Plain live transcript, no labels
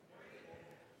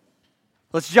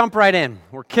Let's jump right in.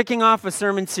 We're kicking off a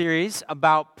sermon series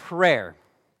about prayer.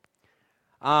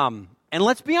 And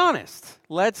let's be honest.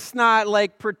 Let's not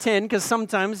pretend, because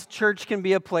sometimes church can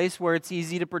be a place where it's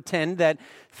easy to pretend that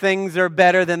things are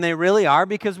better than they really are,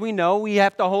 because we know we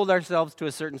have to hold ourselves to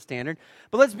a certain standard.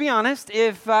 But let's be honest,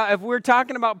 if we're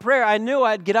talking about prayer, I knew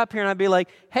I'd get up here and I'd be like,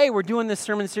 hey, we're doing this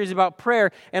sermon series about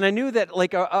prayer, and I knew that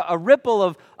a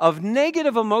ripple of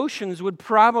negative emotions would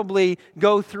probably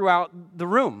go throughout the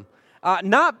room.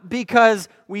 Not because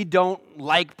we don't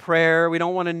like prayer, we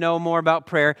don't want to know more about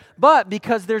prayer, but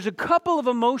because there's a couple of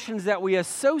emotions that we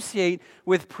associate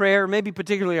with prayer, maybe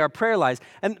particularly our prayer lives.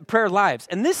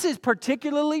 And this is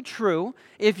particularly true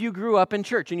if you grew up in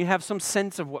church and you have some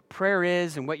sense of what prayer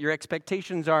is and what your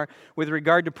expectations are with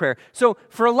regard to prayer. So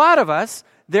for a lot of us,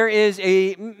 there is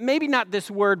maybe not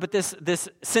this word, but this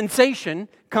sensation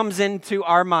comes into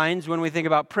our minds when we think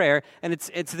about prayer, and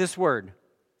it's this word.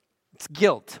 It's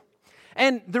guilt.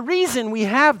 And the reason we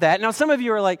have that, now some of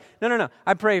you are like, no,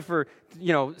 I pray for,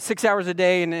 6 hours a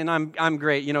day and I'm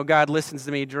great. God listens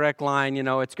to me, direct line,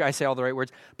 I say all the right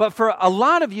words. But for a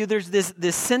lot of you, there's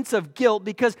this sense of guilt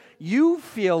because you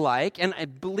feel like, and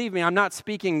believe me, I'm not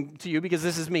speaking to you because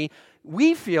this is me,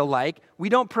 we feel like we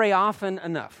don't pray often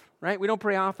enough, right? We don't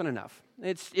pray often enough.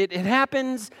 It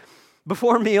happens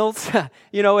before meals.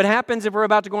 It happens if we're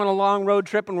about to go on a long road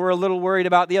trip and we're a little worried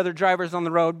about the other drivers on the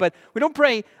road, but we don't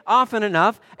pray often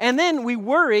enough. And then we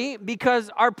worry because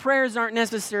our prayers aren't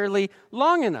necessarily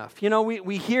long enough.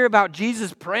 We hear about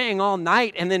Jesus praying all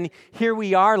night, and then here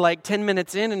we are 10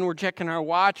 minutes in and we're checking our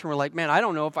watch and we're like, man, I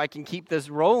don't know if I can keep this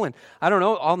rolling. I don't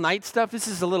know, all night stuff, this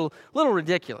is a little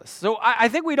ridiculous. So I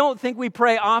think we don't think we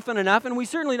pray often enough, and we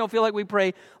certainly don't feel like we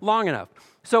pray long enough.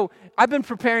 So I've been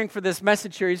preparing for this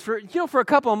message series for a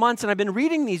couple of months, and I've been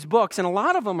reading these books, and a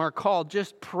lot of them are called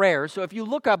just prayer. So if you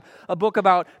look up a book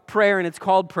about prayer and it's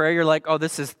called prayer, you're like, oh,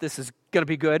 this is going to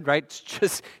be good, right?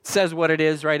 It says what it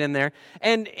is right in there.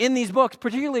 And in these books,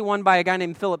 particularly one by a guy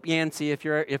named Philip Yancey, if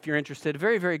you're interested, a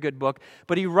very, very good book.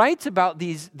 But he writes about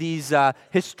these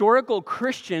historical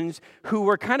Christians who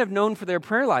were kind of known for their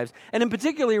prayer lives. And in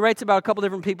particular, he writes about a couple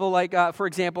different people, for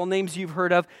example, names you've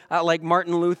heard of, like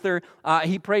Martin Luther.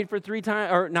 He prayed for 3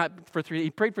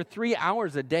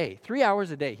 hours a day. 3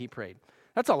 hours a day he prayed.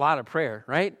 That's a lot of prayer,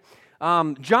 right?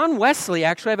 John Wesley,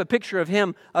 actually, I have a picture of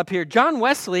him up here. John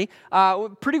Wesley,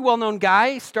 pretty well-known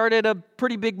guy, started a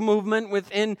pretty big movement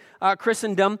within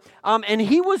Christendom, and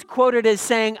he was quoted as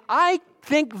saying, I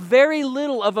think very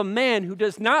little of a man who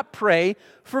does not pray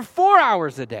for 4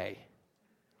 hours a day.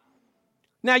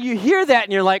 Now, you hear that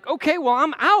and you're like, okay, well,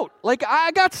 I'm out.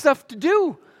 I got stuff to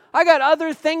do. I got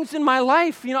other things in my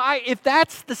life. If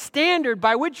that's the standard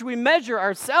by which we measure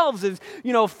ourselves as,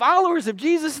 followers of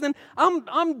Jesus, then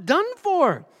I'm done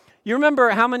for. You remember,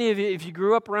 how many of you, if you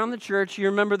grew up around the church, you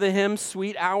remember the hymn,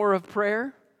 Sweet Hour of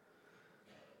Prayer?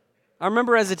 I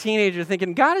remember as a teenager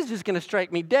thinking, God is just going to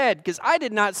strike me dead because I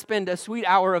did not spend a sweet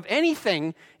hour of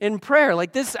anything in prayer.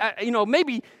 Like this,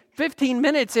 maybe 15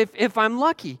 minutes if I'm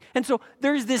lucky. And so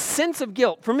there's this sense of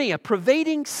guilt, for me, a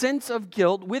pervading sense of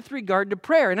guilt with regard to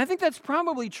prayer. And I think that's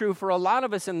probably true for a lot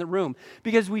of us in the room,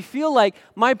 because we feel like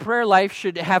my prayer life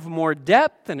should have more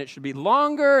depth and it should be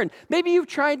longer. And maybe you've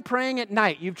tried praying at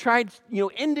night. You've tried,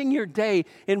 ending your day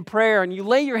in prayer, and you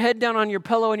lay your head down on your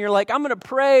pillow and you're like, I'm going to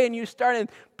pray, and you start, and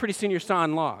pretty soon you're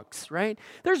sawing logs, right?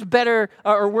 There's better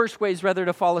or worse ways rather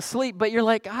to fall asleep, but you're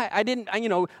like, I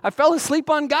fell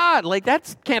asleep on God.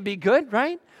 That can't be good,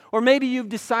 right? Or maybe you've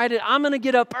decided, I'm going to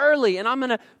get up early and I'm going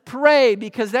to pray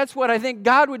because that's what I think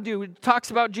God would do. It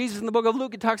talks about Jesus in the book of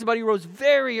Luke. It talks about he rose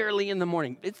very early in the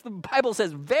morning. The Bible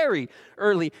says very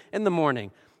early in the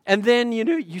morning. And then,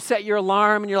 you set your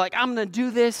alarm and you're like, I'm going to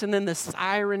do this. And then the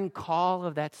siren call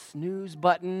of that snooze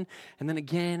button. And then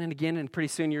again and again. And pretty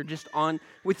soon you're just on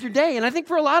with your day. And I think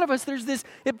for a lot of us,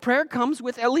 prayer comes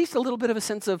with at least a little bit of a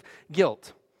sense of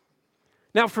guilt.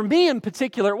 Now, for me in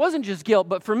particular, it wasn't just guilt,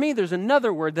 but for me, there's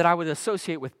another word that I would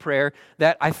associate with prayer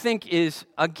that I think is,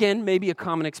 again, maybe a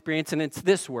common experience, and it's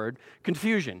this word,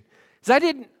 confusion. Because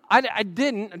I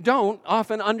don't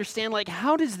often understand,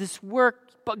 how does this work?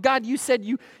 But God, you said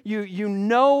you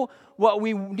know what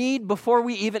we need before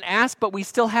we even ask, but we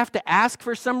still have to ask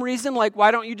for some reason.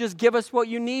 Why don't you just give us what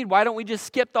you need? Why don't we just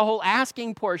skip the whole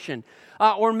asking portion?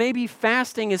 Or maybe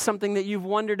fasting is something that you've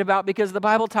wondered about, because the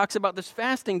Bible talks about this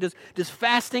fasting.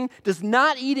 Does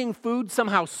not eating food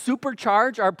somehow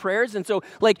supercharge our prayers? And so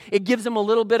it gives them a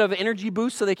little bit of energy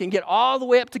boost so they can get all the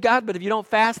way up to God, but if you don't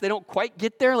fast, they don't quite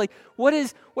get there. What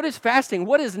is fasting?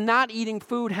 What does not eating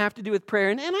food have to do with prayer?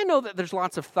 And I know that there's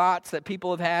lots of thoughts that people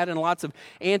have had and lots of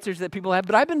answers that people have,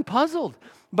 but I've been puzzled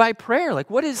by prayer? Like,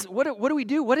 what do we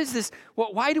do? What is this?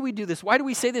 Why do we do this? Why do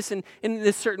we say this in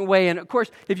this certain way? And of course,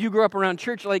 if you grew up around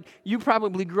church, like you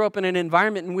probably grew up in an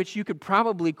environment in which you could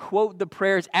probably quote the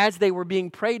prayers as they were being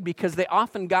prayed because they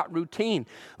often got routine.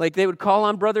 Like they would call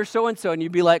on brother so-and-so and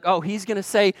you'd be like, oh, he's going to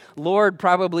say Lord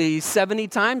probably 70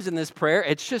 times in this prayer.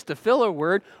 It's just a filler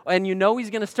word. And you know he's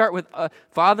going to start with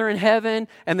Father in heaven,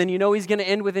 and then you know he's going to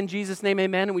end with in Jesus' name,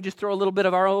 amen. And we just throw a little bit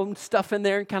of our own stuff in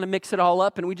there and kind of mix it all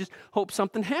up, and we just hope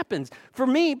something happens. For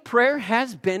me, prayer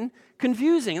has been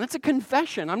confusing, and that's a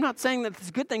confession. I'm not saying that it's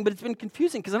a good thing, but it's been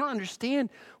confusing because I don't understand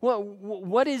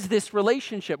what is this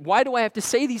relationship? Why do I have to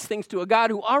say these things to a God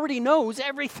who already knows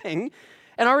everything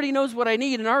and already knows what I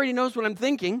need and already knows what I'm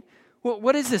thinking?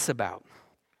 What is this about?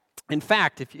 In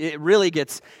fact, if it really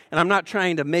gets, and I'm not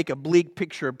trying to make a bleak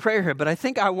picture of prayer here, but I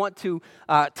think I want to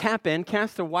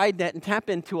cast a wide net and tap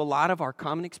into a lot of our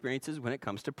common experiences when it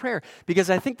comes to prayer. Because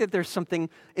I think that there's something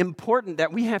important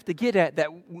that we have to get at that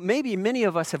maybe many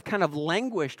of us have kind of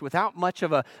languished without much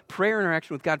of a prayer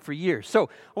interaction with God for years. So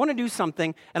I want to do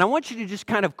something, and I want you to just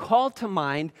kind of call to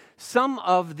mind some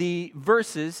of the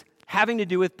verses having to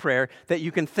do with prayer that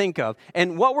you can think of.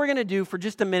 And what we're going to do for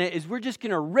just a minute is we're just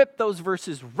going to rip those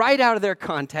verses right out of their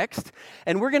context,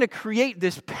 and we're going to create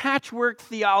this patchwork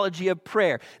theology of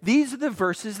prayer. These are the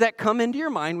verses that come into your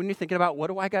mind when you're thinking about what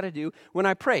do I got to do when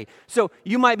I pray. So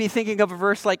you might be thinking of a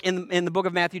verse like in the book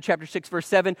of Matthew chapter 6, verse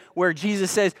 7, where Jesus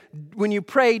says, when you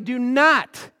pray, do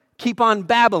not keep on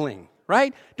babbling.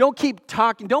 Right? Don't keep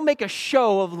talking. Don't make a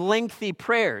show of lengthy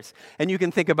prayers. And you can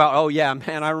think about, oh yeah,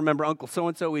 man, I remember Uncle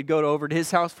so-and-so. We'd go over to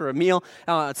his house for a meal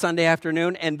Sunday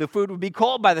afternoon, and the food would be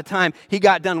cold by the time he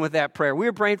got done with that prayer. We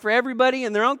were praying for everybody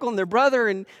and their uncle and their brother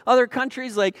and other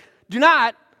countries. Like, do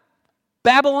not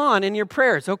babble on in your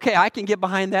prayers. Okay, I can get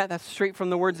behind that. That's straight from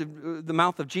the words of the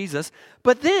mouth of Jesus.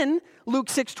 But then, Luke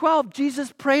 6:12,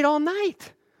 Jesus prayed all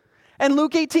night. And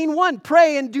Luke 18:1,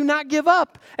 pray and do not give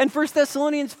up. And 1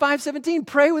 Thessalonians 5:17,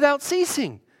 pray without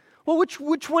ceasing. Well,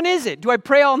 which one is it? Do I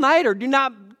pray all night or do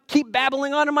not keep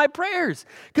babbling on in my prayers?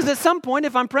 Because at some point,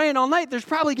 if I'm praying all night, there's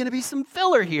probably going to be some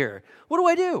filler here. What do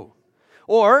I do?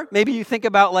 Or maybe you think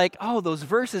about like, oh, those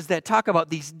verses that talk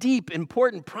about these deep,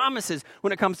 important promises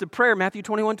when it comes to prayer. Matthew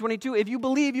 21:22, if you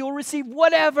believe, you will receive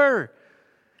whatever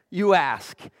you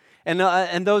ask.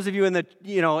 And those of you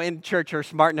in church are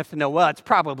smart enough to know, well, it's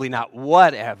probably not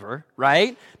whatever,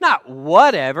 right? Not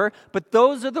whatever, but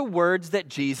those are the words that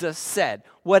Jesus said.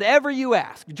 Whatever you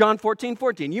ask, John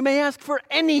 14:14, you may ask for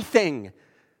anything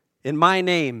in my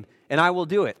name, and I will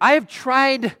do it. I have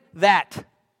tried that.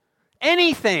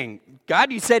 Anything.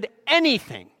 God, you said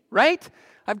anything, right?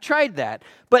 I've tried that.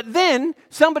 But then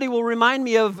somebody will remind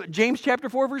me of James chapter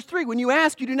 4, verse 3. When you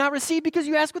ask, you do not receive because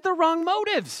you ask with the wrong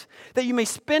motives, that you may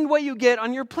spend what you get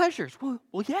on your pleasures. Well,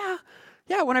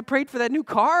 yeah, when I prayed for that new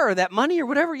car or that money or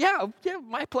whatever, yeah,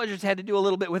 my pleasures had to do a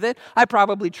little bit with it. I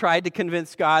probably tried to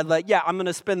convince God, like, yeah, I'm going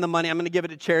to spend the money, I'm going to give it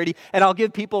to charity, and I'll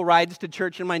give people rides to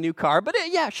church in my new car. But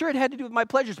yeah, sure, it had to do with my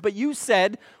pleasures. But you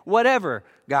said, whatever,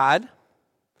 God.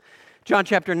 John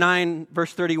chapter 9,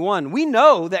 verse 31, we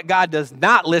know that God does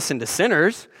not listen to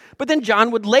sinners, but then John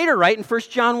would later write in 1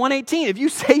 John 1:18, if you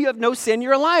say you have no sin,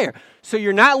 you're a liar. So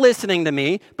you're not listening to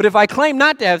me, but if I claim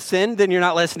not to have sin, then you're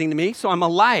not listening to me, so I'm a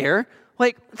liar.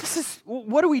 Like,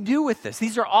 what do we do with this?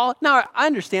 These are all, now I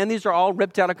understand these are all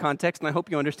ripped out of context, and I hope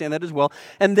you understand that as well,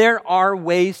 and there are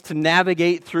ways to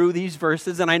navigate through these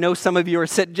verses, and I know some of you are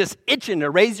just itching to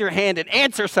raise your hand and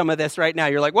answer some of this right now.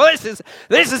 You're like, well,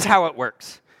 this is how it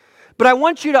works. But I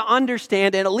want you to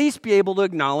understand and at least be able to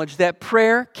acknowledge that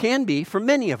prayer can be, for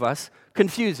many of us,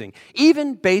 confusing,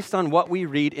 even based on what we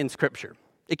read in Scripture.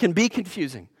 It can be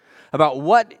confusing about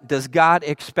what does God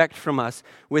expect from us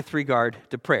with regard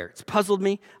to prayer. It's puzzled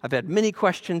me. I've had many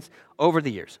questions over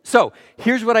the years. So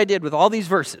here's what I did with all these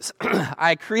verses.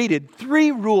 I created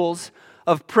 3 rules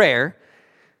of prayer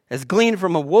as gleaned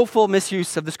from a woeful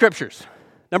misuse of the Scriptures.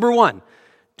 Number 1,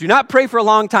 do not pray for a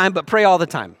long time, but pray all the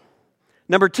time.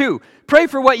 Number 2, pray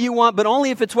for what you want, but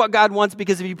only if it's what God wants,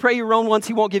 because if you pray your own wants,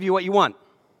 He won't give you what you want.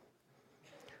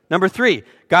 Number 3,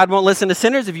 God won't listen to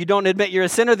sinners. If you don't admit you're a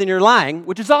sinner, then you're lying,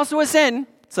 which is also a sin.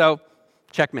 So,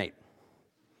 checkmate.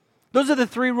 Those are the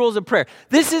 3 rules of prayer.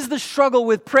 This is the struggle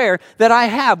with prayer that I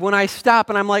have when I stop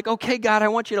and I'm like, okay, God, I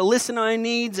want you to listen to my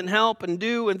needs and help and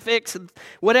do and fix and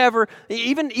whatever.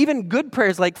 Even good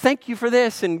prayers like, thank you for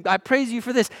this and I praise you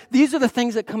for this. These are the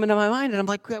things that come into my mind and I'm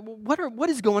like, what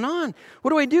is going on?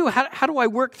 What do I do? How do I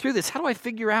work through this? How do I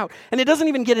figure out? And it doesn't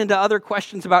even get into other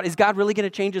questions about, is God really going to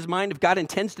change His mind? If God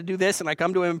intends to do this and I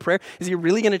come to Him in prayer, is He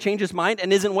really going to change His mind?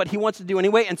 And isn't what He wants to do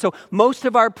anyway? And so most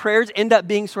of our prayers end up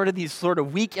being sort of these sort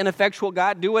of weak, ineffective ineffectual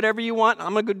God. Do whatever you want.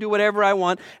 I'm going to go do whatever I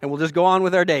want, and we'll just go on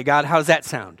with our day. God, how does that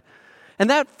sound? And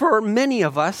that, for many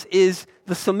of us, is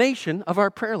the summation of our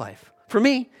prayer life. For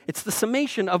me, it's the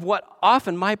summation of what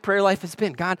often my prayer life has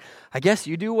been. God, I guess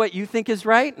you do what you think is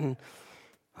right, and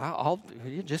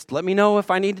you just let me know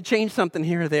if I need to change something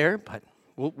here or there, but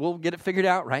we'll get it figured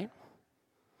out, right?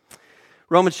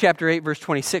 Romans chapter 8, verse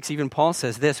 26, even Paul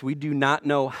says this, we do not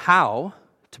know how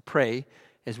to pray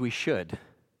as we should.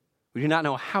 We do not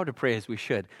know how to pray as we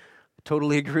should. I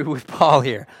totally agree with Paul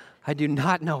here. I do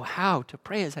not know how to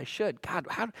pray as I should. God,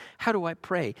 how do I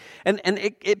pray? And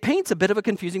it paints a bit of a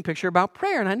confusing picture about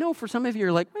prayer. And I know for some of you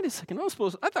are like, wait a second,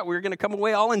 I thought we were going to come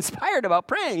away all inspired about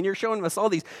praying. And you're showing us all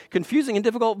these confusing and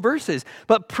difficult verses.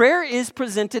 But prayer is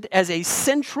presented as a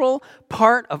central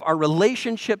part of our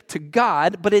relationship to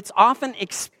God, but it's often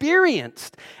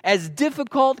experienced as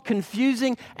difficult,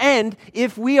 confusing, and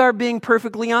if we are being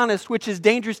perfectly honest, which is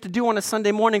dangerous to do on a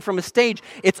Sunday morning from a stage,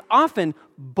 it's often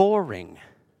boring.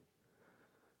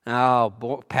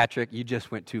 Oh, Patrick, you just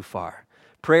went too far.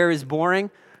 Prayer is boring.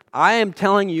 I am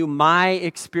telling you my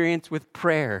experience with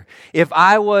prayer. If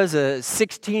I was a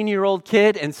 16-year-old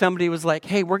kid and somebody was like,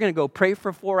 hey, we're going to go pray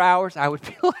for 4 hours, I would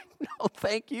be like, no,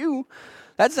 thank you.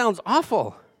 That sounds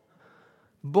awful.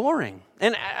 Boring.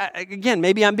 And again,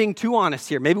 maybe I'm being too honest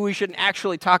here. Maybe we shouldn't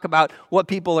actually talk about what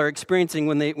people are experiencing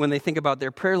when they think about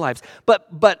their prayer lives.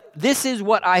 But this is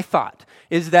what I thought,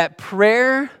 is that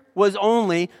prayer was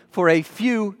only for a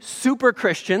few super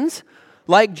Christians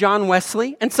like John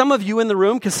Wesley, and some of you in the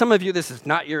room, because some of you, this is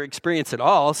not your experience at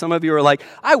all. Some of you are like,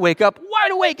 I wake up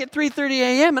wide awake at 3:30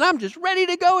 a.m. and I'm just ready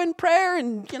to go in prayer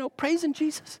and, praising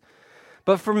Jesus.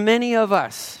 But for many of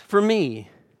us, for me,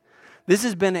 this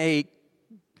has been a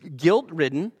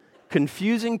guilt-ridden,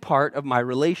 confusing part of my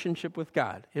relationship with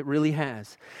God. It really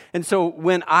has. And so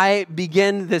when I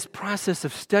began this process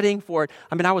of studying for it,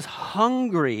 I was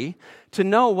hungry to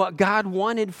know what God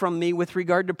wanted from me with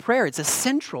regard to prayer. It's a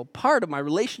central part of my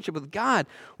relationship with God.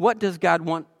 What does God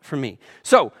want from me?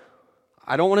 So,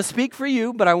 I don't want to speak for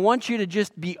you, but I want you to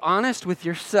just be honest with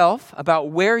yourself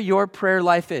about where your prayer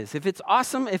life is. If it's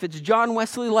awesome, if it's John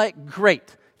Wesley-like,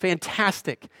 great,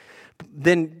 fantastic.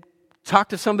 Then talk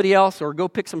to somebody else or go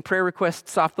pick some prayer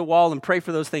requests off the wall and pray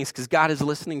for those things because God is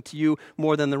listening to you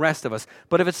more than the rest of us.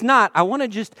 But if it's not,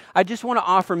 I just want to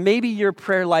offer, maybe your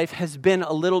prayer life has been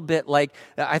a little bit like,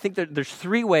 I think there's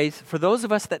 3 ways for those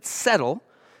of us that settle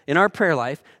in our prayer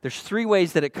life, there's 3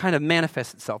 ways that it kind of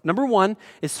manifests itself. Number 1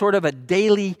 is sort of a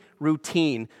daily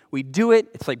routine. We do it.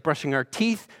 It's like brushing our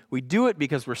teeth. We do it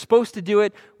because we're supposed to do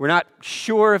it. We're not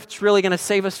sure if it's really going to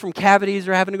save us from cavities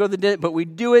or having to go to the dentist, but we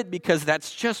do it because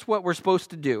that's just what we're supposed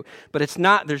to do. But it's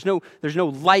not. There's no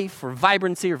life or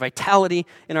vibrancy or vitality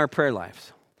in our prayer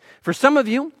lives. For some of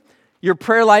you, your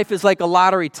prayer life is like a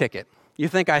lottery ticket. You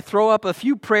think, I throw up a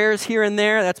few prayers here and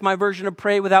there. That's my version of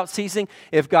pray without ceasing.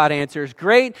 If God answers,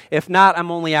 great. If not, I'm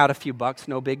only out a few bucks.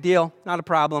 No big deal. Not a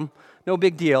problem. No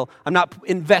big deal. I'm not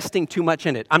investing too much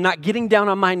in it. I'm not getting down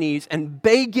on my knees and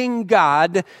begging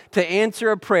God to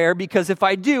answer a prayer, because if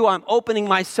I do, I'm opening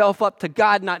myself up to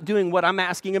God not doing what I'm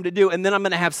asking Him to do, and then I'm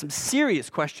going to have some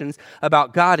serious questions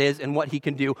about God is and what He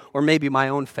can do, or maybe my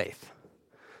own faith.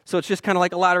 So it's just kind of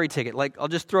like a lottery ticket. Like, I'll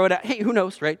just throw it out. Hey, who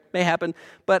knows, right? May happen,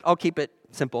 but I'll keep it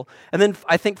simple. And then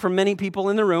I think for many people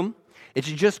in the room, it's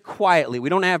just quietly, we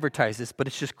don't advertise this, but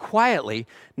it's just quietly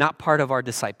not part of our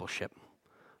discipleship.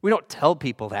 We don't tell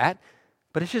people that,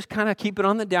 but it's just kind of keep it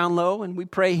on the down low, and we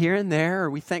pray here and there, or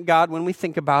we thank God when we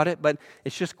think about it, but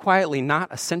it's just quietly not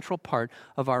a central part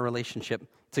of our relationship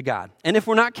to God. And if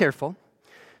we're not careful,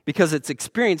 because it's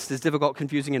experienced as difficult,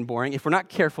 confusing, and boring, if we're not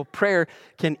careful, prayer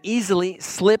can easily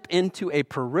slip into a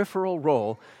peripheral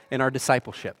role in our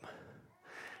discipleship.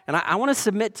 And I want to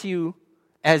submit to you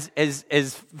as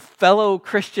fellow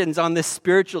Christians on this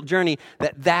spiritual journey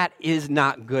that is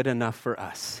not good enough for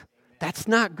us. That's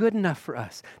not good enough for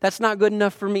us. That's not good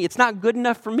enough for me. It's not good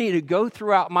enough for me to go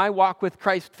throughout my walk with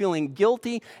Christ feeling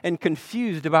guilty and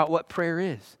confused about what prayer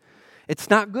is. It's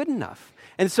not good enough.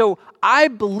 And so I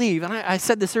believe, and I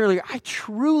said this earlier, I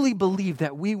truly believe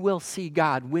that we will see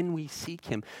God when we seek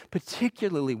Him,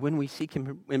 particularly when we seek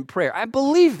Him in prayer. I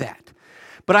believe that.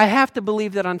 But I have to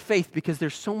believe that on faith because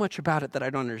there's so much about it that I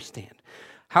don't understand.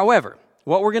 However,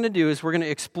 what we're going to do is we're going to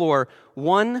explore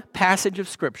one passage of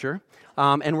Scripture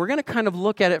and we're going to kind of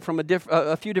look at it from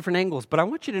a few different angles. But I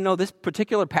want you to know this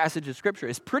particular passage of Scripture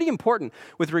is pretty important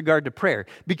with regard to prayer,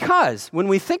 because when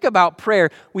we think about prayer,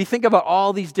 we think about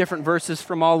all these different verses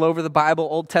from all over the Bible,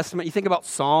 Old Testament. You think about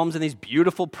Psalms and these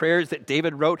beautiful prayers that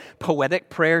David wrote, poetic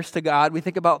prayers to God. We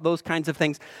think about those kinds of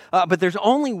things. But there's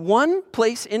only one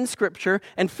place in Scripture,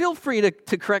 and feel free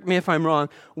to correct me if I'm wrong,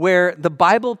 where the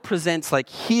Bible presents like,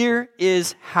 here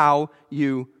is how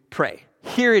you pray.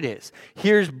 Here it is.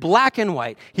 Here's black and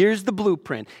white. Here's the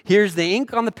blueprint. Here's the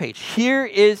ink on the page. Here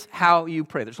is how you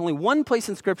pray. There's only one place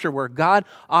in Scripture where God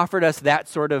offered us that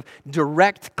sort of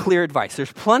direct, clear advice.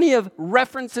 There's plenty of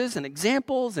references and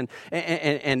examples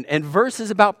and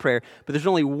verses about prayer, but there's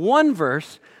only one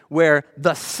verse where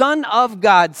the Son of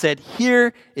God said,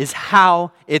 here is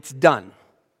how it's done.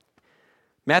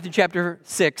 Matthew chapter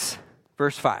 6,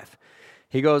 verse 5.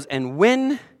 He goes, and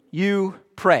when you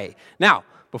pray. Now,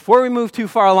 before we move too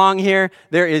far along here,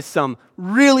 there is some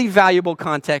really valuable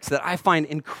context that I find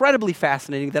incredibly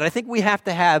fascinating that I think we have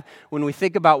to have when we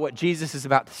think about what Jesus is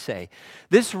about to say.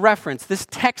 This reference, this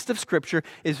text of Scripture,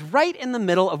 is right in the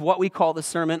middle of what we call the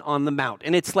Sermon on the Mount.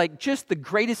 And it's like just the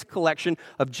greatest collection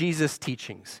of Jesus'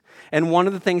 teachings. And one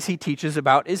of the things he teaches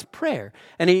about is prayer.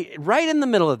 And he, right in the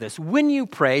middle of this, when you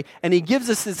pray, and he gives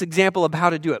us this example of how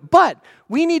to do it. But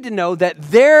we need to know that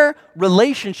their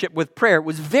relationship with prayer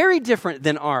was very different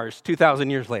than ours 2,000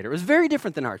 years later. It was very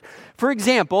different than ours. For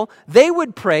example, they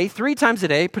would pray 3 times a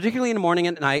day, particularly in the morning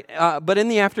and at night, but in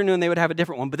the afternoon they would have a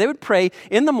different one. But they would pray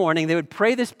in the morning, they would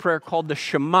pray this prayer called the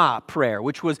Shema prayer,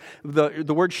 which was,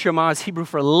 the word Shema is Hebrew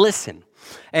for listen.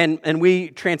 And we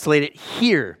translate it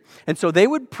hear. And so they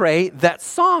would pray that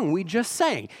song we just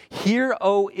sang, Hear,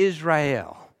 O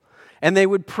Israel. And they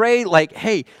would pray like,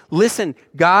 hey, listen,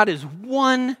 God is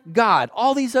one God.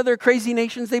 All these other crazy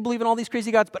nations, they believe in all these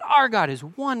crazy gods, but our God is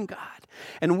one God.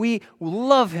 And we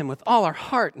love him with all our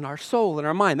heart and our soul and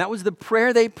our mind. That was the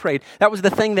prayer they prayed. That was the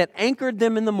thing that anchored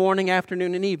them in the morning,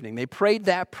 afternoon, and evening. They prayed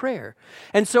that prayer.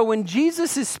 And so when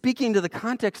Jesus is speaking to the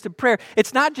context of prayer,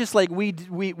 it's not just like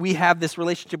we have this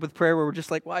relationship with prayer where we're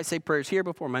just like, well, I say prayers here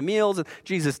before my meals, and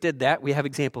Jesus did that. We have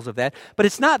examples of that. But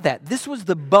it's not that. This was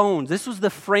the bones. This was the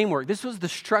framework. This was the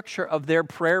structure of their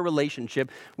prayer relationship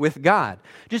with God.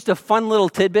 Just a fun little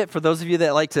tidbit for those of you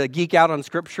that like to geek out on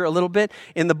Scripture a little bit.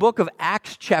 In the book of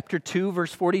Acts chapter 2,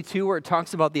 verse 42, where it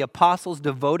talks about the apostles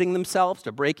devoting themselves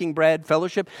to breaking bread,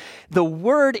 fellowship, the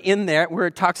word in there where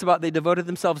it talks about they devoted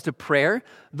themselves to prayer,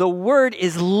 the word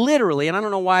is literally, and I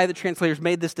don't know why the translators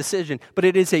made this decision, but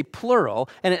it is a plural,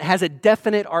 and it has a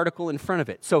definite article in front of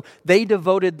it. So they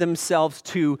devoted themselves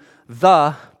to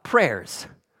the prayers.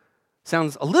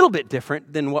 Sounds a little bit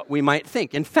different than what we might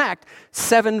think. In fact,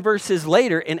 7 verses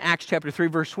later in Acts chapter 3,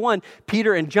 verse 1,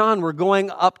 Peter and John were going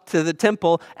up to the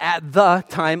temple at the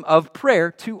time of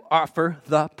prayer to offer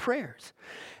the prayers.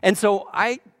 And so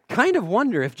I kind of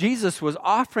wonder if Jesus was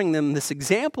offering them this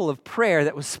example of prayer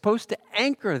that was supposed to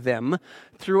anchor them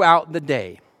throughout the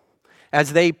day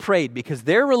as they prayed, because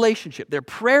their relationship, their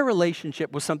prayer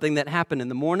relationship, was something that happened in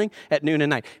the morning, at noon, and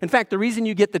night. In fact, the reason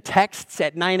you get the texts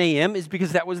at 9 a.m. is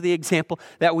because that was the example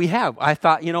that we have. I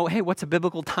thought, hey, what's a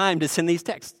biblical time to send these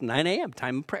texts? 9 a.m.,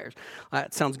 time of prayers.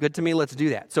 That sounds good to me. Let's do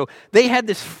that. So they had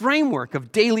this framework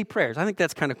of daily prayers. I think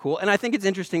that's kind of cool. And I think it's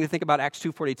interesting to think about Acts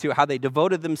 2:42, how they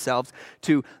devoted themselves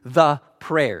to the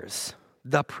prayers.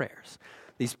 The prayers.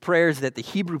 These prayers that the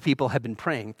Hebrew people had been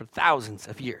praying for thousands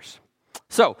of years.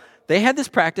 So they had this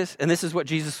practice, and this is what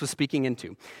Jesus was speaking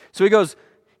into. So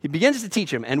he begins to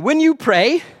teach him, and when you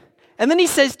pray, and then he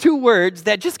says 2 words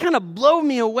that just kind of blow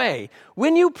me away.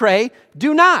 When you pray,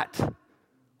 do not.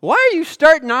 Why are you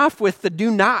starting off with the do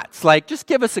nots? Like, just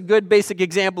give us a good basic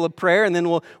example of prayer, and then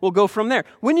we'll go from there.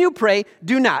 When you pray,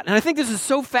 do not. And I think this is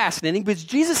so fascinating because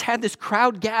Jesus had this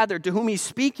crowd gathered to whom he's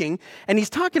speaking, and he's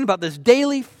talking about this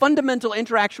daily fundamental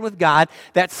interaction with God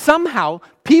that somehow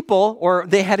people, or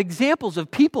they had examples of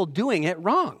people doing it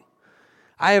wrong.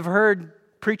 I have heard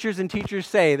preachers and teachers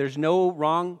say there's no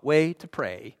wrong way to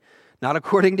pray, not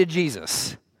according to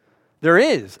Jesus. There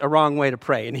is a wrong way to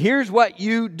pray, and here's what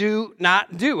you do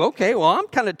not do. Okay, well, I'm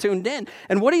kind of tuned in.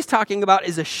 And what he's talking about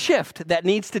is a shift that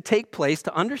needs to take place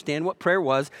to understand what prayer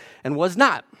was and was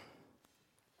not.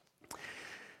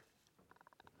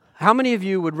 How many of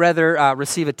you would rather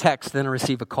receive a text than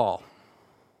receive a call?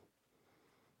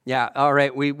 Yeah, all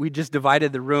right, we just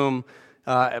divided the room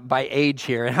by age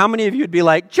here. And how many of you would be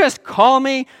like, just call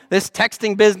me, this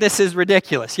texting business is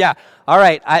ridiculous? Yeah, all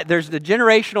right, there's the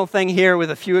generational thing here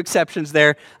with a few exceptions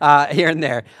there, here and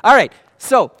there. All right,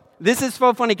 so This is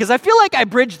so funny because I feel like I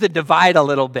bridge the divide a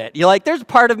little bit. There's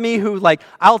part of me who,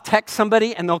 I'll text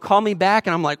somebody and they'll call me back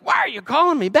and I'm like, why are you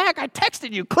calling me back? I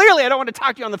texted you. Clearly, I don't want to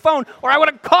talk to you on the phone or I would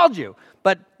have called you.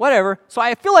 But whatever. So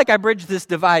I feel like I bridge this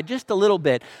divide just a little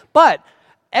bit. But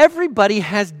everybody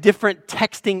has different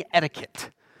texting etiquette.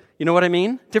 You know what I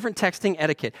mean? Different texting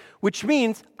etiquette, which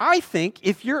means I think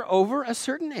if you're over a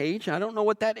certain age, I don't know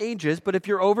what that age is, but if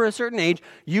you're over a certain age,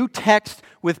 you text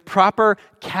with proper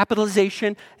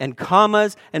capitalization and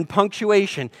commas and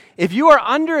punctuation. If you are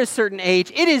under a certain age,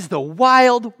 it is the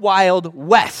wild, wild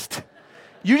west.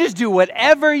 You just do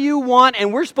whatever you want,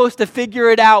 and we're supposed to figure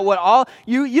it out.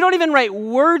 You don't even write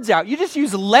words out. You just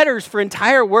use letters for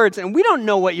entire words, and we don't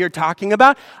know what you're talking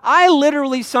about. I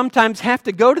literally sometimes have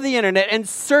to go to the internet and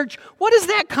search, what does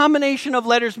that combination of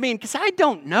letters mean? Because I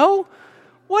don't know.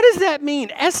 What does that mean?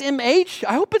 SMH?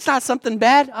 I hope it's not something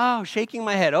bad. Oh, shaking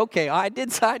my head. Okay, I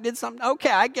did something.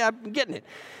 Okay, I'm getting it.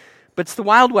 But it's the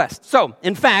Wild West. So,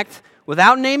 in fact,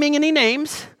 without naming any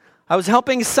names, I was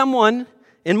helping someone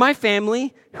in my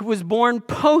family who was born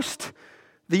post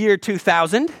the year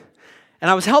 2000, and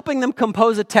I was helping them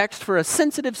compose a text for a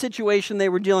sensitive situation they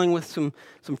were dealing with some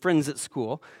friends at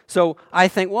school. So I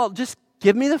think, well, just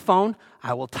give me the phone,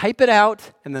 I will type it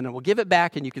out, and then I will give it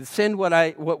back, and you can send what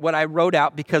I wrote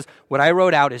out, because what I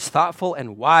wrote out is thoughtful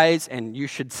and wise, and you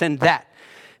should send that.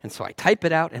 And so I type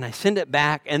it out, and I send it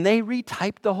back, and they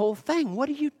retype the whole thing. What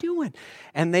are you doing?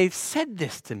 And they've said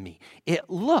this to me.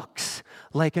 It looks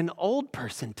like an old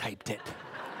person typed it.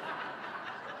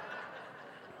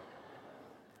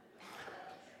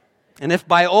 And if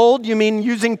by old you mean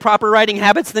using proper writing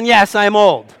habits, then yes, I'm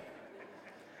old.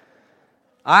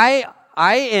 I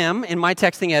am, in my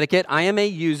texting etiquette, I am a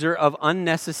user of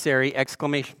unnecessary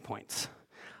exclamation points.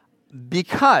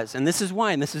 Because, and this is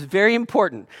why, and this is very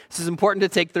important. This is important to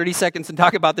take 30 seconds and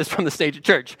talk about this from the stage at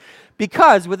church.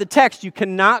 Because with a text, you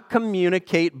cannot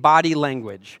communicate body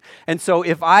language. And so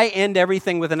if I end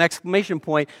everything with an exclamation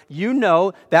point, you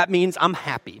know that means I'm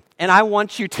happy. And I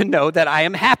want you to know that I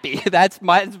am happy.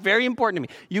 It's very important to me.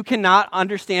 You cannot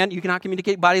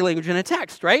communicate body language in a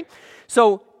text, right?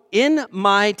 So in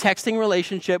my texting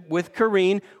relationship with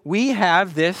Corrine, we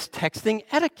have this texting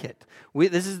etiquette.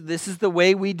 This is the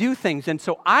way we do things. And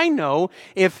so I know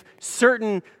if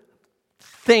certain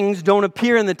things don't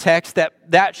appear in the text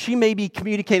that she may be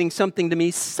communicating something to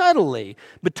me subtly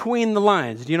between the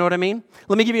lines. Do you know what I mean?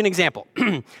 Let me give you an example.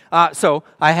 So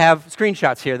I have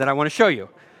screenshots here that I want to show you.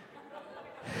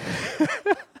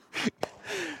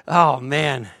 Oh,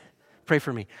 man. Pray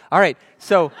for me. All right.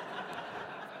 So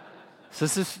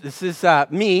this is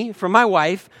me from my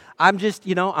wife. I'm just,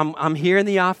 I'm here in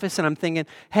the office and I'm thinking,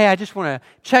 hey, I just want to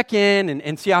check in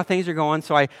and see how things are going.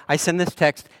 So I send this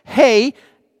text, hey,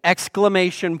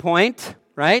 exclamation point,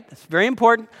 right? It's very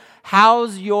important.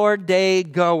 How's your day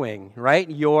going, right?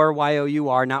 Your,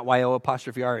 Y-O-U-R, not Y-O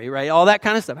apostrophe R-E, right? All that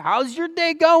kind of stuff. How's your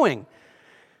day going?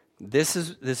 This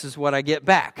is what I get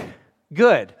back.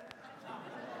 Good.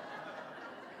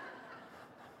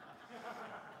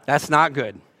 That's not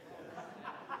good.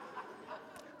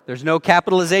 There's no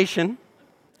capitalization.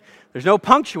 There's no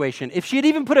punctuation. If she had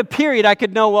even put a period, I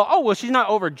could know, she's not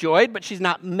overjoyed, but she's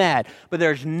not mad. But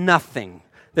there's nothing.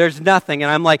 There's nothing.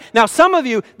 And I'm like, now some of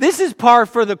you, this is par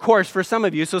for the course for some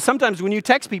of you. So sometimes when you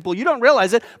text people, you don't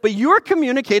realize it, but you're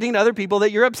communicating to other people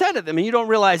that you're upset at them. And you don't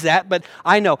realize that, but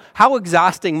I know. How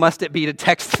exhausting must it be to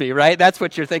text me, right? That's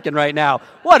what you're thinking right now.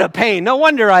 What a pain. No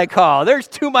wonder I call. There's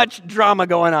too much drama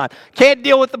going on. Can't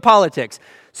deal with the politics.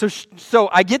 So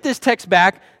I get this text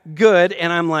back, good,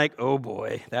 and I'm like, oh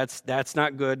boy, that's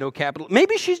not good, no capital.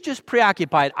 Maybe she's just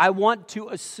preoccupied. I want to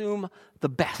assume the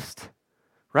best,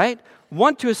 right?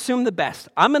 Want to assume the best.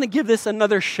 I'm going to give this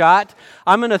another shot.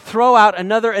 I'm going to throw out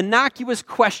another innocuous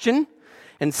question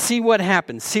and see what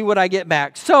happens, see what I get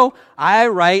back. So I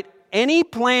write, any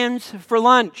plans for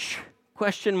lunch? ?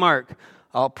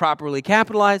 All properly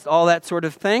capitalized, all that sort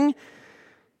of thing.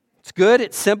 It's good,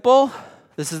 it's simple.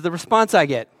 This is the response I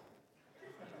get.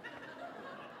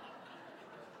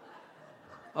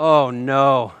 Oh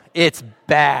no, it's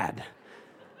bad.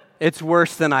 It's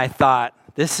worse than I thought.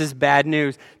 This is bad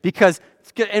news. Because,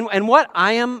 and what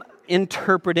I am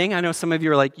interpreting, I know some of you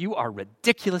are like, you are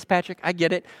ridiculous, Patrick, I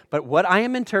get it. But what I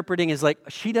am interpreting is like,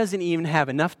 she doesn't even have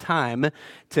enough time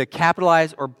to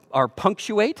capitalize or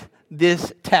punctuate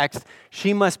this text.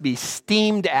 She must be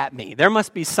steamed at me. There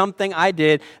must be something I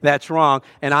did that's wrong.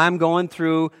 And I'm going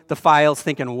through the files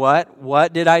thinking,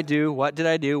 what did I do? What did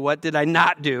I do? What did I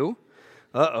not do?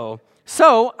 Uh-oh.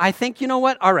 So I think, you know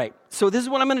what? All right. So this is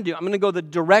what I'm going to do. I'm going to go the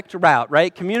direct route,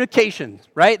 right? Communications,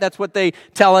 right? That's what they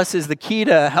tell us is the key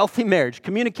to a healthy marriage,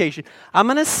 communication. I'm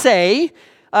going to say,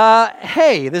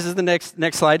 hey, this is the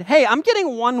next slide. Hey, I'm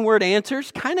getting one-word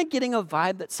answers, kind of getting a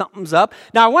vibe that something's up.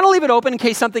 Now, I want to leave it open in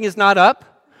case something is not up.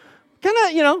 Kind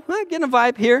of, getting a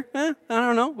vibe here. I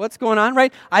don't know what's going on,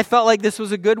 right? I felt like this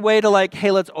was a good way to like, hey,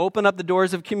 let's open up the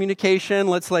doors of communication.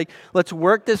 Let's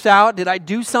work this out. Did I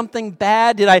do something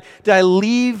bad? Did I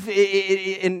leave?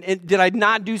 Did I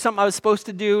not do something I was supposed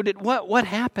to do? What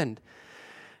happened?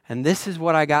 And this is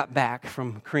what I got back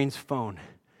from Kareen's phone.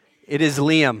 It is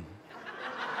Liam.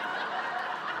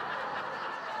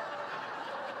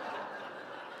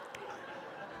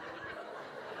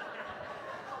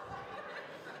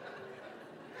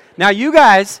 Now, you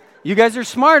guys are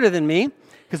smarter than me,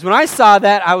 because when I saw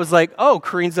that, I was like, oh,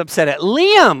 Kareen's upset at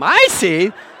Liam. I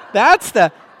see.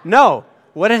 No.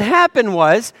 What had happened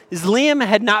is Liam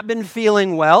had not been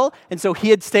feeling well, and so he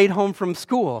had stayed home from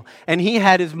school, and he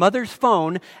had his mother's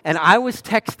phone, and I was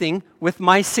texting with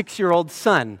my 6-year-old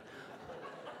son.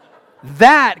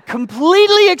 That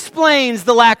completely explains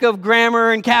the lack of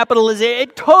grammar and capitalization.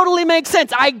 It totally makes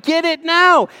sense. I get it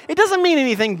now. It doesn't mean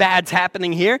anything bad's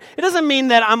happening here. It doesn't mean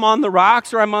that I'm on the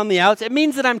rocks or I'm on the outs. It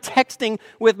means that I'm texting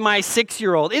with my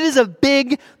 6-year-old. It is a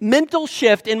big mental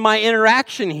shift in my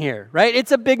interaction here, right?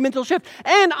 It's a big mental shift.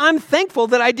 And I'm thankful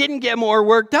that I didn't get more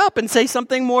worked up and say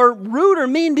something more rude or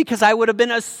mean, because I would have been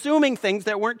assuming things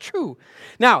that weren't true.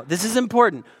 Now, this is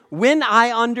important. When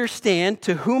I understand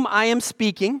to whom I am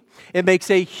speaking, it makes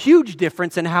a huge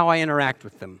difference in how I interact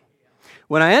with them.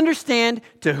 When I understand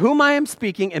to whom I am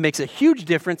speaking, it makes a huge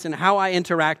difference in how I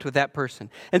interact with that person.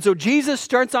 And so Jesus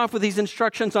starts off with these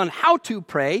instructions on how to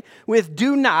pray with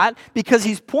do not, because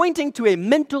he's pointing to a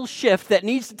mental shift that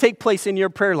needs to take place in your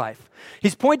prayer life.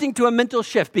 He's pointing to a mental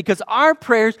shift because our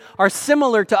prayers are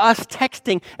similar to us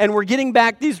texting, and we're getting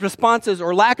back these responses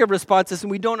or lack of responses, and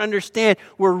we don't understand.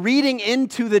 We're reading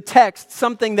into the text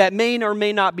something that may or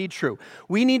may not be true.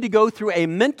 We need to go through a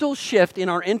mental shift in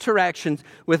our interactions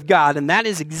with God, and that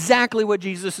is exactly what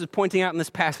Jesus is pointing out in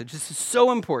this passage. This is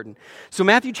so important. So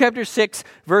Matthew chapter 6,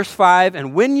 verse 5,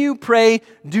 and when you pray,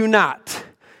 do not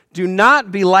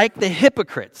be like the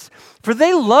hypocrites, for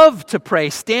they love to pray,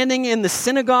 standing in the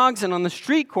synagogues and on the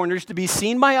street corners to be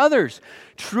seen by others.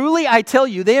 Truly, I tell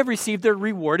you, they have received their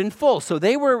reward in full. So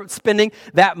they were spending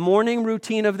that morning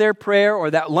routine of their prayer or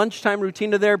that lunchtime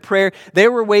routine of their prayer. They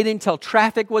were waiting till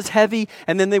traffic was heavy,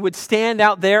 and then they would stand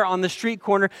out there on the street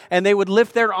corner, and they would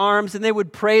lift their arms, and they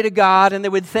would pray to God, and they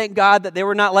would thank God that they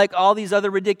were not like all these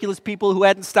other ridiculous people who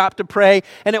hadn't stopped to pray.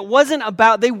 And it wasn't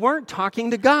about, they weren't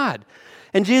talking to God.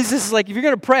 And Jesus is like, if you're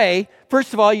going to pray,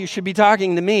 first of all, you should be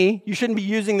talking to me. You shouldn't be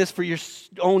using this for your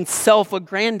own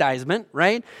self-aggrandizement,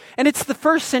 right? And it's the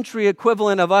first century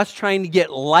equivalent of us trying to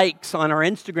get likes on our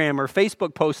Instagram or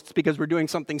Facebook posts because we're doing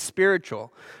something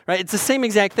spiritual, right? It's the same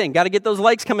exact thing. Got to get those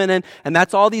likes coming in, and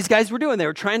that's all these guys were doing. They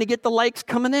were trying to get the likes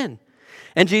coming in.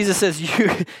 And Jesus says,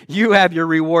 you have your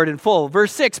reward in full.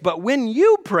 Verse 6, but when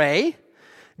you pray,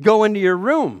 go into your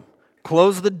room,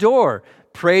 close the door,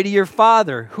 pray to your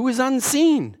Father who is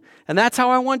unseen. And that's how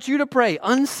I want you to pray,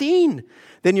 unseen.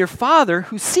 Then your Father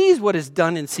who sees what is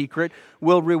done in secret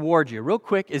will reward you. Real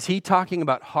quick, is he talking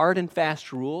about hard and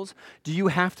fast rules? Do you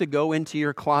have to go into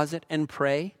your closet and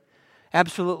pray?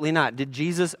 Absolutely not. Did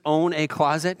Jesus own a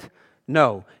closet?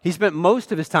 No. He spent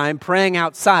most of his time praying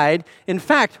outside, in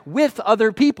fact, with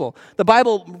other people. The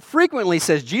Bible frequently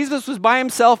says Jesus was by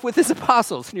himself with his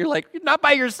apostles. And you're like, you're not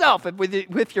by yourself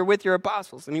with your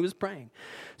apostles. And he was praying.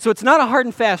 So it's not a hard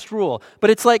and fast rule, but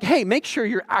it's like, hey, make sure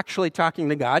you're actually talking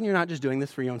to God and you're not just doing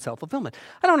this for your own self-fulfillment.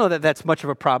 I don't know that that's much of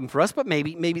a problem for us, but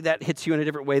maybe that hits you in a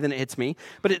different way than it hits me.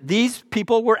 But these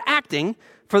people were acting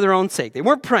for their own sake. They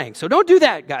weren't praying. So don't do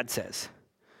that, God says.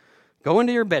 Go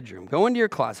into your bedroom, go into your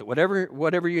closet,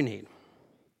 whatever you need.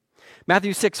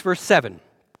 Matthew 6, verse 7.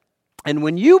 And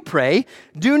when you pray,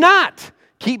 do not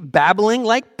keep babbling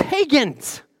like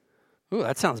pagans. Ooh,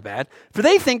 that sounds bad. For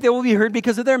they think they will be heard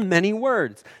because of their many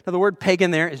words. Now, the word pagan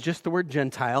there is just the word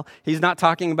Gentile. He's not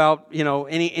talking about,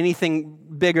 anything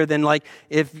bigger than like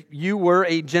if you were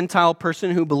a Gentile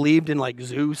person who believed in like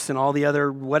Zeus and all the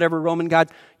other whatever Roman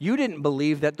gods, you didn't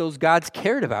believe that those gods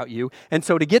cared about you. And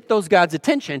so to get those gods'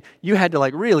 attention, you had to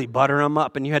like really butter them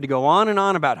up, and you had to go on and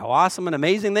on about how awesome and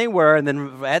amazing they were. And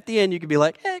then at the end, you could be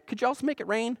like, hey, could you also make it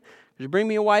rain? Could you bring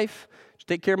me a wife?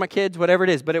 Take care of my kids, whatever it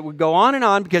is. But it would go on and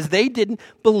on because they didn't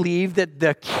believe that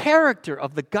the character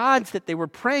of the gods that they were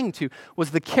praying to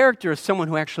was the character of someone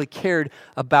who actually cared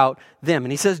about them.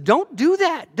 And he says, don't do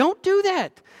that. Don't do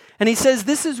that. And he says,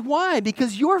 this is why,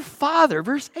 because your Father,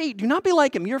 verse 8, do not be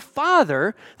like him. Your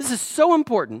Father, this is so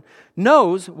important,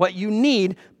 knows what you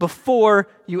need before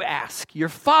you ask. Your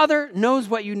Father knows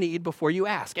what you need before you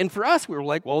ask. And for us, we were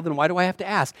like, well, then why do I have to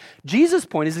ask? Jesus'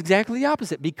 point is exactly the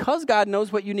opposite. Because God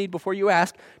knows what you need before you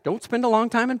ask, don't spend a long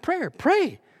time in prayer.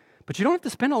 Pray. But you don't have to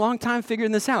spend a long time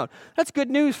figuring this out. That's good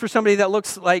news for somebody that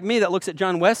looks like me, that looks at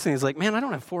John Wesley and is like, man, I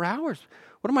don't have 4 hours.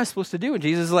 What am I supposed to do? And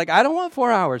Jesus is like, I don't want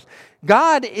 4 hours.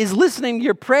 God is listening to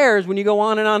your prayers when you go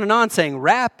on and on and on saying,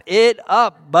 wrap it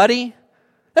up, buddy.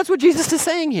 That's what Jesus is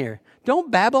saying here.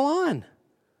 Don't babble on.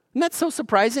 Isn't that so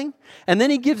surprising? And then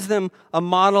he gives them a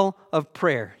model of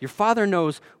prayer. Your Father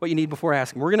knows what you need before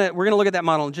asking. We're gonna look at that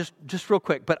model just real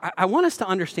quick. But I want us to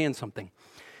understand something.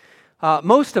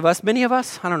 Most of us, many of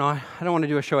us, I don't know, I don't want to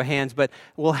do a show of hands, but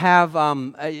we'll have,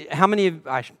 how many of,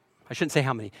 I shouldn't say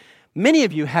how many. Many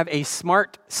of you have a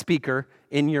smart speaker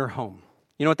in your home.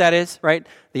 You know what that is, right?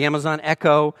 The Amazon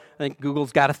Echo, I think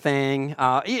Google's got a thing.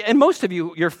 And most of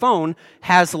you, your phone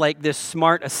has like this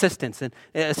smart assistant.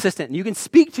 And you can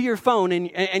speak to your phone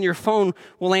and your phone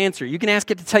will answer. You can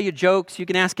ask it to tell you jokes. You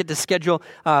can ask it to schedule,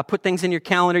 put things in your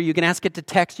calendar. You can ask it to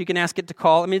text. You can ask it to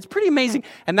call. I mean, it's pretty amazing.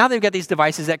 And now they've got these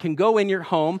devices that can go in your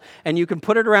home and you can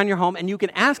put it around your home and you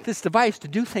can ask this device to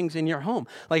do things in your home.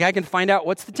 Like I can find out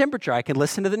what's the temperature. I can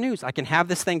listen to the news. I can have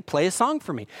this thing play a song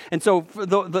for me. And so for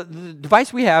the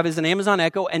device we have is an Amazon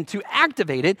Echo, and to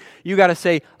activate it, you got to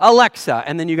say, Alexa,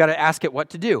 and then you got to ask it what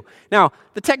to do. Now,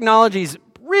 the technology's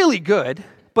really good,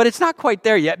 but it's not quite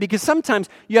there yet, because sometimes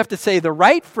you have to say the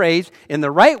right phrase in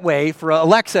the right way for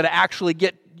Alexa to actually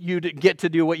get to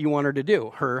do what you want her to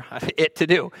do, it to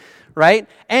do, right?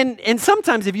 And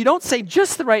sometimes if you don't say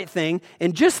just the right thing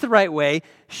in just the right way,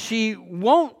 she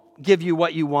won't give you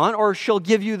what you want, or she'll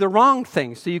give you the wrong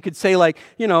thing. So you could say like,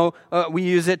 we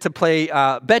use it to play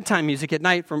bedtime music at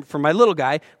night for my little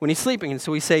guy when he's sleeping. And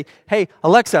so we say, hey,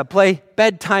 Alexa, play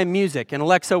bedtime music. And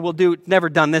Alexa will never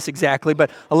done this exactly,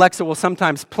 but Alexa will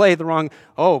sometimes play the wrong,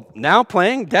 now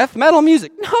playing death metal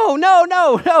music.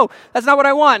 No, that's not what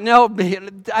I want. No,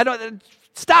 I don't.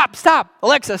 Stop,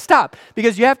 Alexa, stop.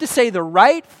 Because you have to say the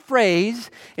right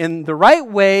phrase in the right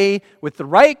way with the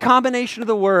right combination of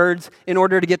the words in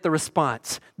order to get the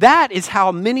response. That is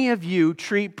how many of you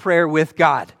treat prayer with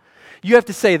God. You have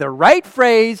to say the right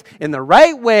phrase in the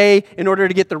right way in order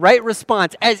to get the right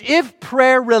response, as if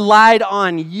prayer relied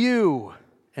on you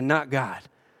and not God.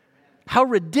 How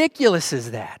ridiculous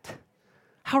is that?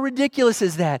 How ridiculous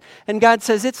is that? And God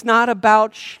says it's not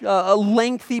about a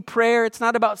lengthy prayer. It's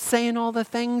not about saying all the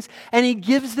things. And he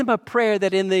gives them a prayer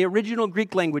that in the original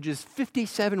Greek language is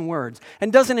 57 words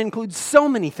and doesn't include so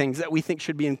many things that we think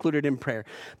should be included in prayer.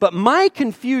 But my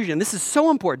confusion, this is so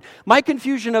important, my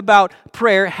confusion about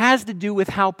prayer has to do with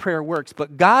how prayer works.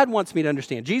 But God wants me to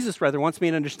understand, Jesus rather wants me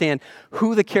to understand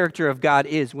who the character of God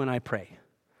is when I pray.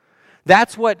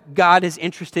 That's what God is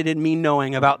interested in me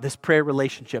knowing about this prayer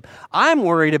relationship. I'm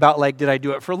worried about, did I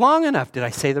do it for long enough? Did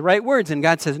I say the right words? And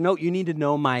God says, no, you need to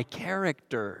know my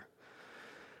character.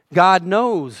 God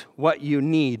knows what you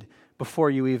need before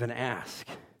you even ask.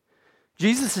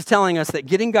 Jesus is telling us that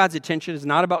getting God's attention is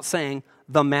not about saying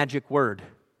the magic word.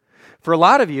 For a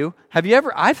lot of you,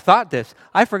 I've thought this.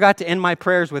 I forgot to end my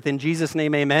prayers with, in Jesus'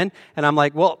 name, amen. And I'm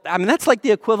like, that's like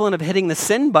the equivalent of hitting the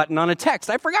send button on a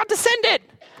text. I forgot to send it.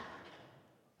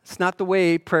 It's not the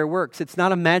way prayer works. It's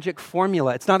not a magic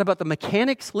formula. It's not about the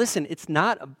mechanics. Listen, it's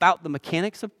not about the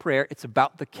mechanics of prayer. It's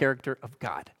about the character of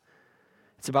God.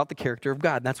 It's about the character of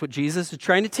God. And that's what Jesus is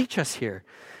trying to teach us here.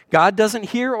 God doesn't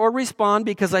hear or respond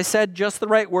because I said just the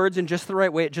right words in just the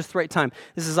right way at just the right time.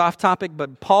 This is off topic,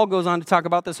 but Paul goes on to talk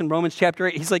about this in Romans chapter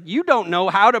 8. He's like, you don't know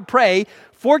how to pray.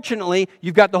 Fortunately,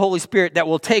 you've got the Holy Spirit that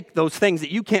will take those things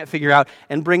that you can't figure out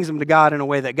and brings them to God in a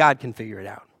way that God can figure it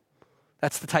out.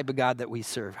 That's the type of God that we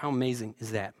serve. How amazing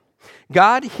is that?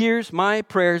 God hears my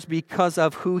prayers because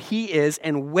of who he is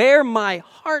and where my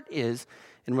heart is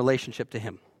in relationship to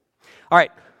him. All right,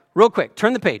 real quick,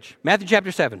 turn the page. Matthew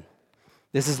chapter 7.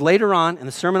 This is later on in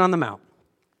the Sermon on the Mount.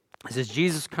 This is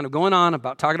Jesus kind of going on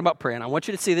about talking about prayer. And I want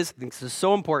you to see this. I think this is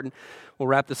so important. We'll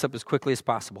wrap this up as quickly as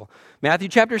possible. Matthew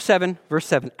chapter 7, verse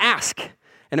 7. Ask,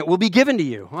 and it will be given to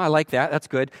you. Oh, I like that. That's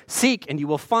good. Seek, and you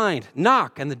will find.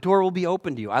 Knock, and the door will be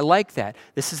opened to you. I like that.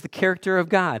 This is the character of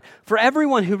God. For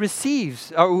everyone who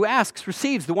receives, or who asks,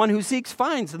 receives. The one who seeks,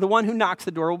 finds. And the one who knocks,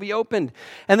 the door will be opened.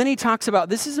 And then he talks about,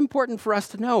 this is important for us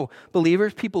to know,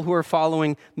 believers, people who are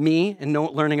following me and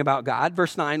learning about God.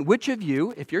 Verse 9, which of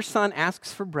you, if your son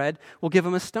asks for bread, will give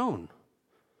him a stone?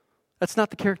 That's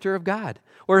not the character of God.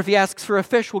 Or if he asks for a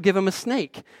fish, we'll give him a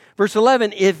snake. Verse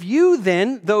 11, if you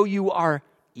then, though you are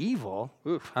evil,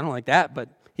 I don't like that, but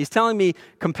He's telling me,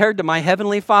 compared to my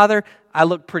heavenly Father, I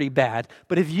look pretty bad.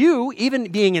 But if you,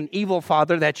 even being an evil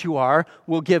father that you are,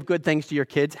 will give good things to your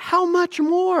kids, how much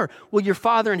more will your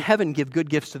Father in heaven give good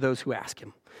gifts to those who ask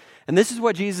him? And this is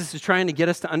what Jesus is trying to get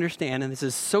us to understand, and this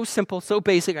is so simple, so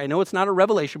basic. I know it's not a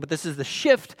revelation, but this is the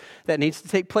shift that needs to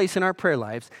take place in our prayer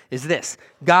lives, is this: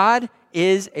 God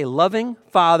is a loving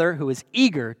Father who is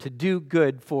eager to do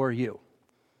good for you.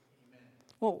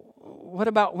 Well, what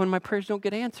about when my prayers don't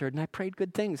get answered and I prayed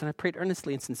good things and I prayed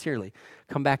earnestly and sincerely?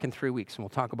 Come back in 3 weeks and we'll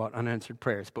talk about unanswered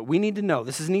prayers. But we need to know,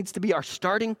 needs to be our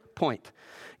starting point.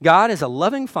 God is a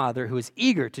loving Father who is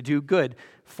eager to do good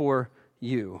for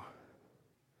you.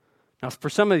 Now,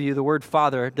 for some of you, the word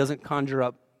Father doesn't conjure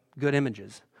up good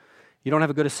images. You don't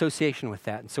have a good association with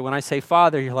that. And so when I say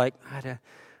Father, you're like, I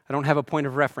don't have a point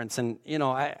of reference. And,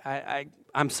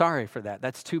 I'm sorry for that.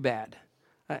 That's too bad.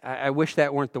 I wish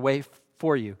that weren't the way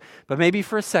for you. But maybe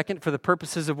for a second, for the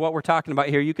purposes of what we're talking about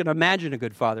here, you can imagine a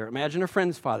good father, imagine a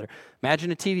friend's father,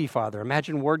 imagine a TV father,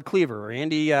 imagine Ward Cleaver or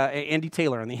Andy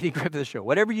Taylor on the Andy Griffith Show.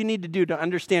 Whatever you need to do to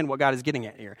understand what God is getting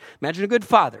at here. Imagine a good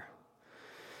father.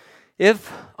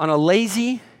 If on a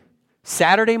lazy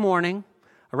Saturday morning,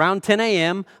 around 10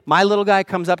 a.m., my little guy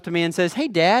comes up to me and says, "Hey,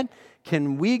 Dad,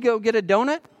 can we go get a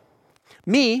donut?"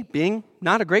 Me, being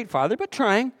not a great father, but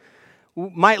trying,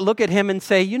 might look at him and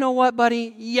say, "You know what,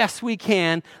 buddy? Yes, we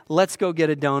can. Let's go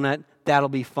get a donut. That'll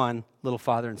be fun, little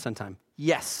father and son time."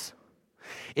 Yes.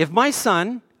 If my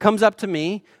son comes up to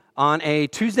me on a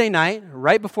Tuesday night,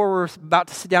 right before we're about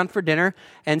to sit down for dinner,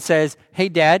 and says, "Hey,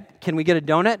 Dad, can we get a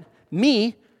donut?"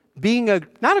 Me, being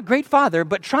not a great father,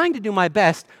 but trying to do my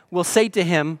best, will say to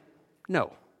him,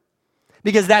 "No."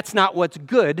 Because that's not what's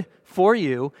good for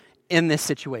you in this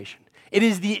situation. It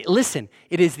is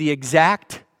the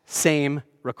exact same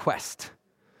request.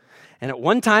 And at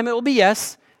one time it will be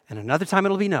yes, and another time it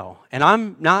will be no. And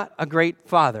I'm not a great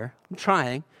father. I'm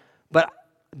trying, but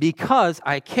because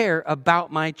I care about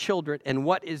my children and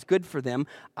what is good for them,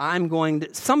 I'm going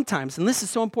to sometimes, and this is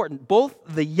so important, both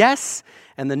the yes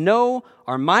and the no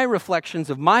are my reflections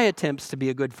of my attempts to be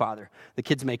a good father. The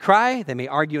kids may cry, they may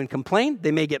argue and complain,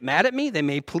 they may get mad at me, they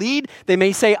may plead, they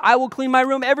may say, "I will clean my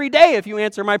room every day if you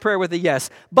answer my prayer with a yes."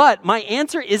 But my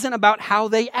answer isn't about how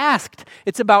they asked.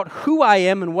 It's about who I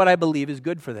am and what I believe is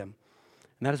good for them.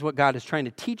 And that is what God is trying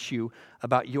to teach you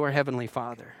about your heavenly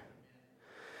Father.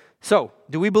 So,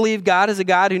 do we believe God is a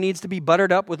God who needs to be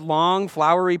buttered up with long,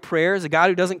 flowery prayers, a God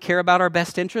who doesn't care about our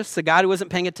best interests, a God who isn't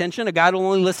paying attention, a God who will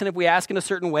only listen if we ask in a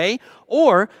certain way?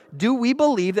 Or do we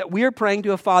believe that we are praying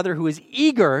to a Father who is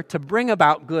eager to bring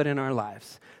about good in our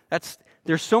lives?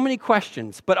 There's so many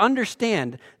questions, but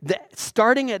understand that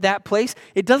starting at that place,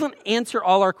 it doesn't answer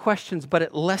all our questions, but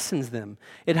it lessens them.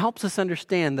 It helps us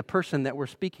understand the person that we're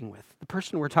speaking with, the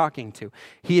person we're talking to.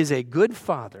 He is a good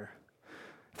Father,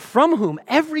 from whom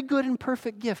every good and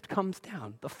perfect gift comes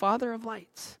down, the Father of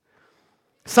lights.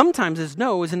 Sometimes his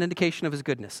no is an indication of his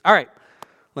goodness. All right,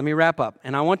 let me wrap up.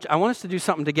 And I want us to do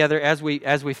something together as we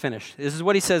finish. This is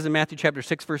what he says in Matthew chapter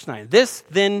 6, verse 9. "This,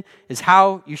 then, is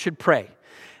how you should pray."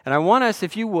 And I want us,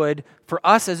 if you would, for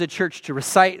us as a church to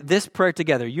recite this prayer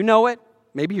together. You know it.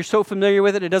 Maybe you're so familiar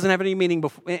with it, it doesn't have any meaning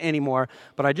anymore.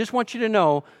 But I just want you to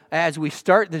know, as we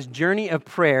start this journey of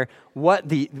prayer, what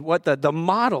the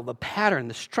model, the pattern,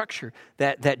 the structure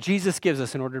that Jesus gives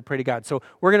us in order to pray to God. So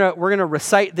we're gonna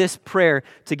recite this prayer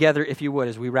together, if you would,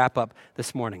 as we wrap up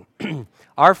this morning.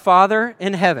 Our Father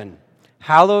in heaven,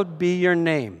 hallowed be your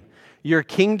name. Your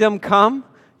kingdom come,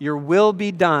 your will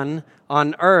be done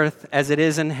on earth as it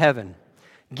is in heaven.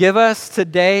 Give us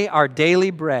today our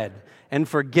daily bread, and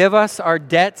forgive us our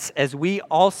debts as we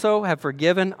also have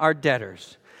forgiven our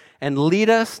debtors. And lead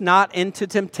us not into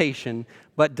temptation,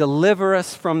 but deliver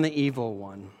us from the evil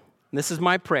one. And this is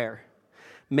my prayer.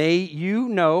 May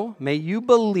you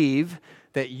believe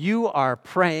that you are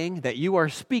praying, that you are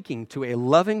speaking to a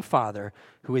loving Father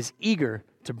who is eager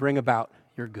to bring about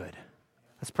your good.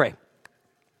 Let's pray.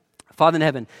 Father in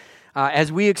heaven,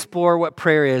 as we explore what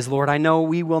prayer is, Lord, I know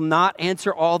we will not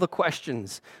answer all the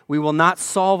questions. We will not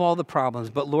solve all the problems.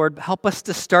 But Lord, help us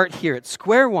to start here at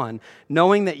square one,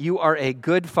 knowing that you are a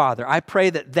good Father. I pray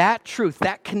that truth,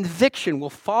 that conviction will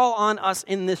fall on us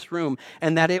in this room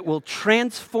and that it will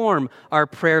transform our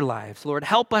prayer lives. Lord,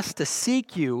 help us to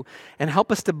seek you and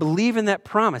help us to believe in that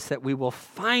promise that we will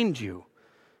find you.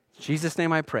 In Jesus'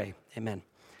 name I pray. Amen.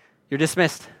 You're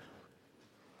dismissed.